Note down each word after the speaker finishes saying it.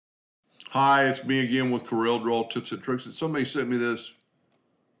Hi, it's me again with Corel Draw Tips and Tricks. And somebody sent me this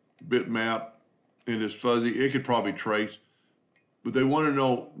bitmap and it's fuzzy. It could probably trace, but they want to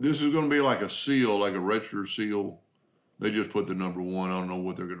know, this is going to be like a seal, like a register seal. They just put the number 1. I don't know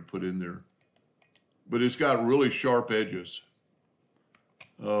what they're going to put in there. But it's got really sharp edges.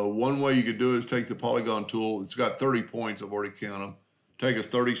 One way you could do it is take the polygon tool. It's got 30 points. I've already counted them. Take a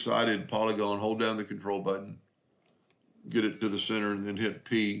 30-sided polygon, hold down the control button, get it to the center, and then hit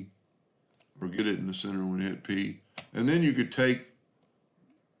P. Or get it in the center when you hit P. And then you could take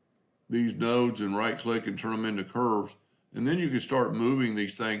these nodes and right click and turn them into curves. And then you can start moving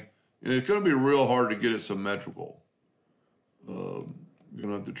these things. And it's going to be real hard to get it symmetrical. You're going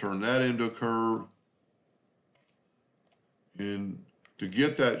to have to turn that into a curve. And to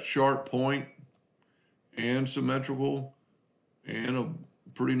get that sharp point and symmetrical and a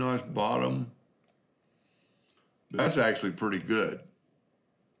pretty nice bottom, that's actually pretty good.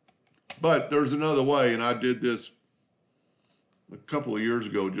 But there's another way, and I did this a couple of years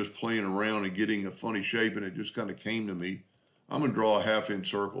ago, just playing around and getting a funny shape, and it just kind of came to me. I'm going to draw a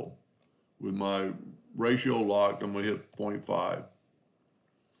 1/2-inch circle with my ratio locked. I'm going to hit 0.5.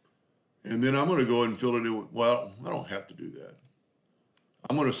 And then I'm going to go ahead and fill it in. Well, I don't have to do that.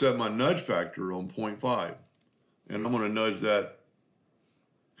 I'm going to set my nudge factor on 0.5. And I'm going to nudge that,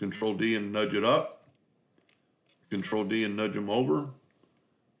 Control D and nudge it up, Control D and nudge them over,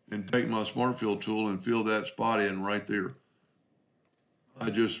 and take my Smart Fill tool and fill that spot in right there. I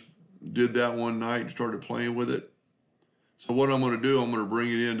just did that one night and started playing with it. So what I'm going to do, I'm going to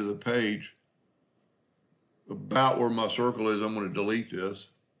bring it into the page about where my circle is. I'm going to delete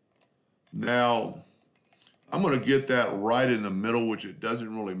this. Now, I'm going to get that right in the middle, which it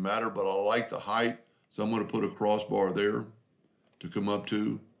doesn't really matter, but I like the height, so I'm going to put a crossbar there to come up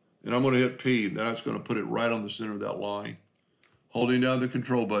to. And I'm going to hit P. That's going to put it right on the center of that line. Holding down the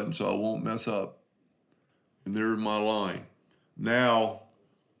control button so I won't mess up. And there's my line. Now,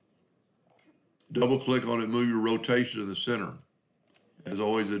 double click on it, move your rotation to the center. As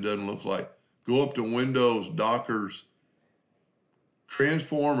always, it doesn't look like. Go up to Windows, Dockers,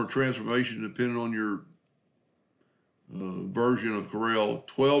 Transform or Transformation, depending on your version of Corel,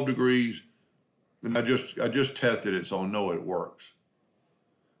 12 degrees. And I just tested it, so I know it works.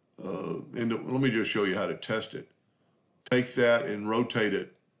 And let me just show you how to test it. Take that and rotate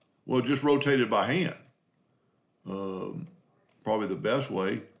it. Well, just rotate it by hand. Probably the best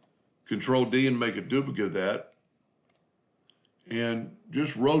way. Control D and make a duplicate of that. And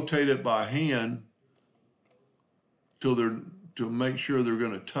just rotate it by hand to make sure they're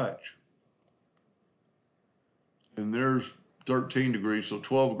going to touch. And there's 13 degrees, so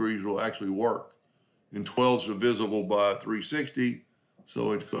 12 degrees will actually work. And 12 is divisible by 360,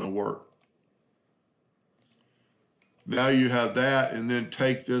 so it's going to work. Now you have that, and then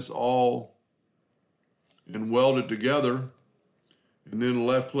take this all and weld it together, and then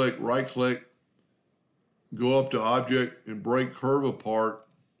left click, right click, go up to Object and break curve apart,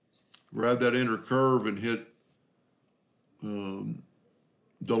 grab that inner curve and hit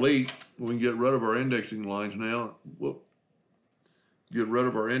delete. We can get rid of our indexing lines now. Whoop. Get rid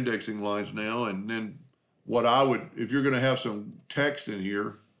of our indexing lines now, and then what I would, if you're going to have some text in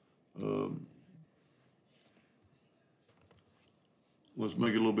here, let's make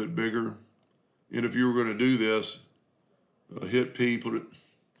it a little bit bigger. And if you were going to do this, hit P, put it,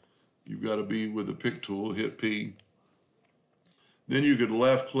 you've got to be with the pick tool, hit P. Then you could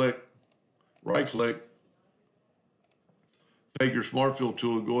left click, right click, take your Smart Fill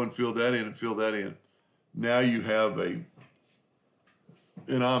tool and go and fill that in and fill that in. Now you have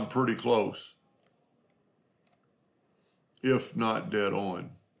and I'm pretty close, if not dead on.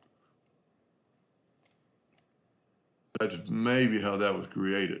 That's maybe how that was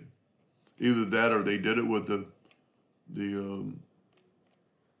created. Either that or they did it with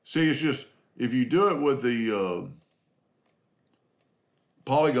see, it's just, if you do it with the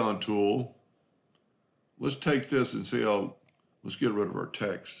polygon tool, let's take this and see how, let's get rid of our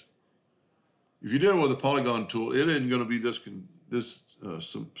text. If you did it with the polygon tool, it isn't going to be this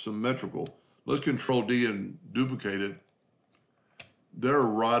symmetrical. Let's Control D and duplicate it. They're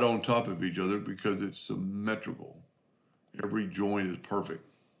right on top of each other because it's symmetrical. Every joint is perfect.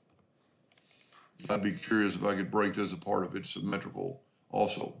 I'd be curious if I could break this apart if it's symmetrical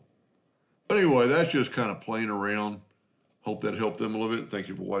also. But anyway, that's just kind of playing around. Hope that helped them a little bit. Thank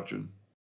you for watching.